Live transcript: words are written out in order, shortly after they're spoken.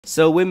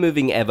So we're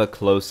moving ever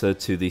closer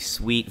to the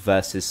sweet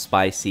versus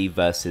spicy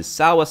versus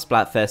sour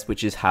Splatfest,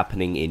 which is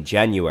happening in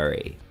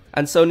January.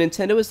 And so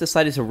Nintendo has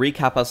decided to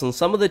recap us on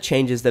some of the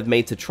changes they've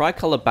made to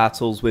Tricolor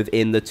battles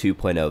within the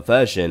 2.0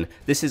 version.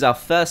 This is our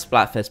first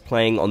Splatfest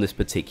playing on this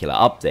particular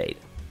update.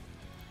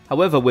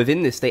 However,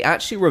 within this, they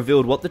actually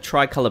revealed what the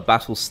Tricolor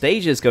battle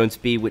stage is going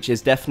to be, which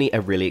is definitely a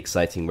really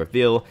exciting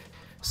reveal.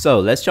 So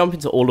let's jump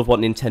into all of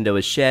what Nintendo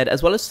has shared,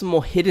 as well as some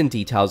more hidden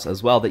details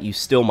as well that you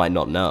still might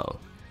not know.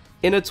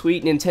 In a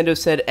tweet, Nintendo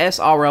said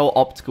SRL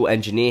Optical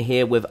Engineer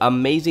here with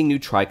amazing new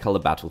Tricolor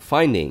battle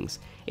findings.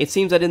 It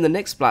seems that in the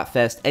next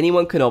Splatfest,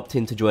 anyone can opt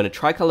in to join a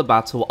Tricolor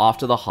battle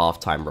after the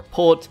halftime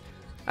report,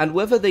 and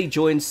whether they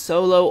join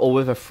solo or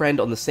with a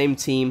friend on the same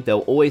team, they'll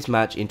always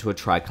match into a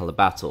Tricolor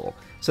battle.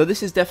 So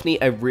this is definitely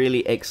a really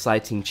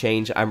exciting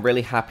change. I'm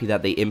really happy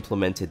that they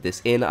implemented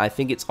this in. I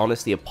think it's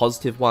honestly a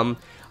positive one.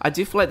 I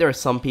do feel like there are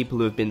some people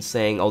who have been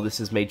saying, oh, this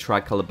has made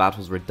Tricolor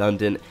battles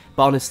redundant,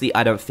 but honestly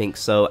I don't think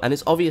so, and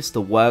it's obvious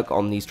the work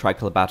on these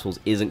Tricolor battles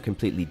isn't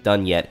completely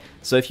done yet,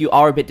 so if you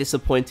are a bit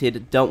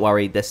disappointed, don't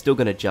worry, they're still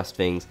going to adjust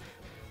things,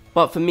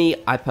 but for me,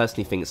 I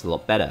personally think it's a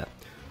lot better.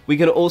 We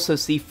can also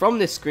see from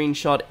this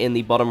screenshot in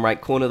the bottom right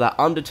corner that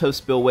Undertow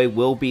Spillway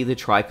will be the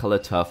Tricolor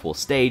Turf War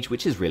stage,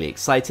 which is really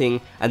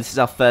exciting, and this is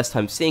our first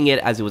time seeing it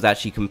as it was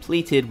actually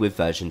completed with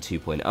version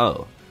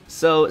 2.0.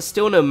 So,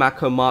 still no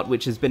Mako Mart,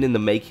 which has been in the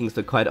makings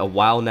for quite a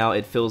while now,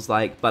 it feels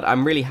like, but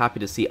I'm really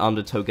happy to see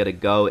Undertow get a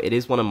go. It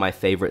is one of my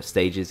favourite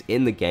stages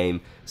in the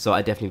game, so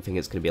I definitely think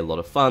it's going to be a lot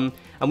of fun.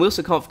 And we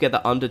also can't forget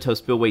that Undertow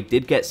Spillway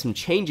did get some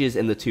changes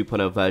in the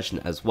 2.0 version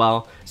as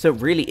well, so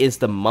it really is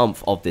the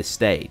month of this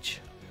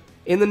stage.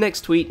 In the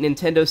next tweet,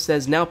 Nintendo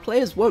says now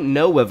players won't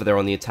know whether they're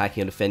on the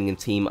attacking or defending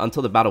team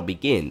until the battle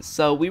begins,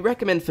 so we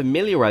recommend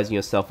familiarizing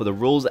yourself with the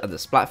rules at the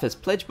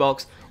Splatfest pledge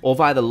box or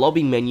via the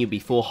lobby menu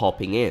before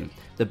hopping in.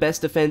 The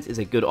best defense is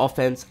a good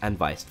offense and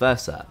vice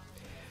versa.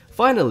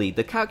 Finally,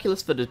 the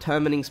calculus for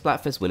determining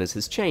Splatfest winners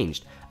has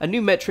changed. A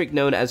new metric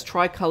known as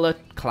Tricolor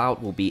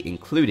Clout will be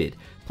included.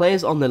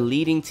 Players on the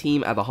leading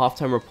team at the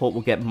halftime report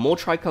will get more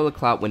Tricolor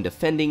Clout when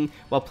defending,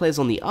 while players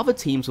on the other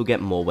teams will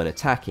get more when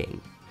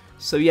attacking.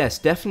 So yes,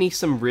 definitely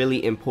some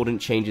really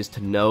important changes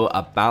to know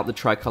about the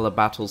Tricolor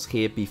battles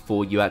here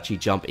before you actually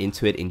jump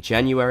into it in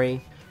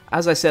January.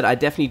 As I said, I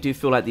definitely do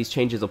feel like these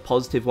changes are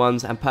positive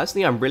ones, and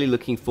personally I'm really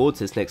looking forward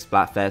to this next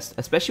Splatfest,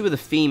 especially with the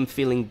theme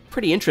feeling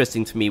pretty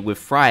interesting to me, with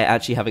Fry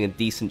actually having a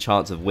decent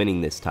chance of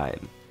winning this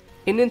time.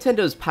 In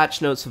Nintendo's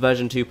patch notes for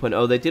version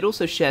 2.0, they did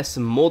also share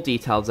some more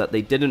details that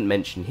they didn't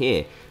mention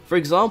here. For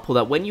example,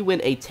 that when you win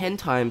a 10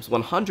 times,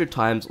 100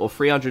 times, or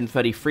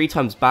 333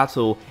 times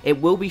battle, it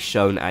will be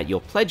shown at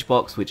your pledge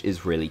box, which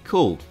is really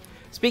cool.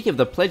 Speaking of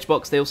the pledge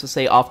box, they also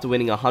say after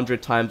winning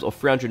 100 times or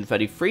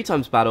 333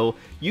 times battle,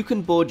 you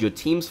can board your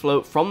team's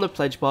float from the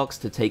pledge box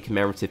to take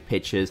commemorative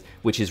pictures,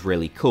 which is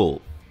really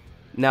cool.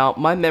 Now,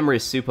 my memory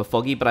is super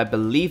foggy, but I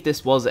believe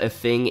this was a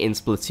thing in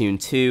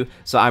Splatoon 2,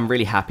 so I'm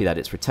really happy that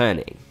it's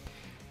returning.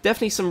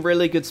 Definitely some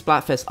really good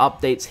Splatfest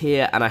updates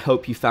here, and I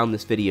hope you found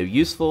this video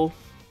useful.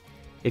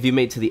 If you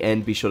made it to the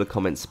end, be sure to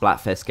comment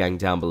Splatfest gang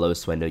down below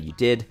so I know you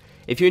did.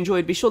 If you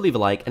enjoyed, be sure to leave a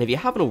like, and if you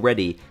haven't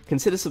already,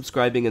 consider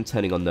subscribing and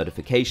turning on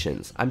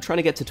notifications. I'm trying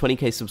to get to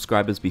 20k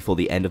subscribers before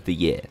the end of the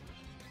year.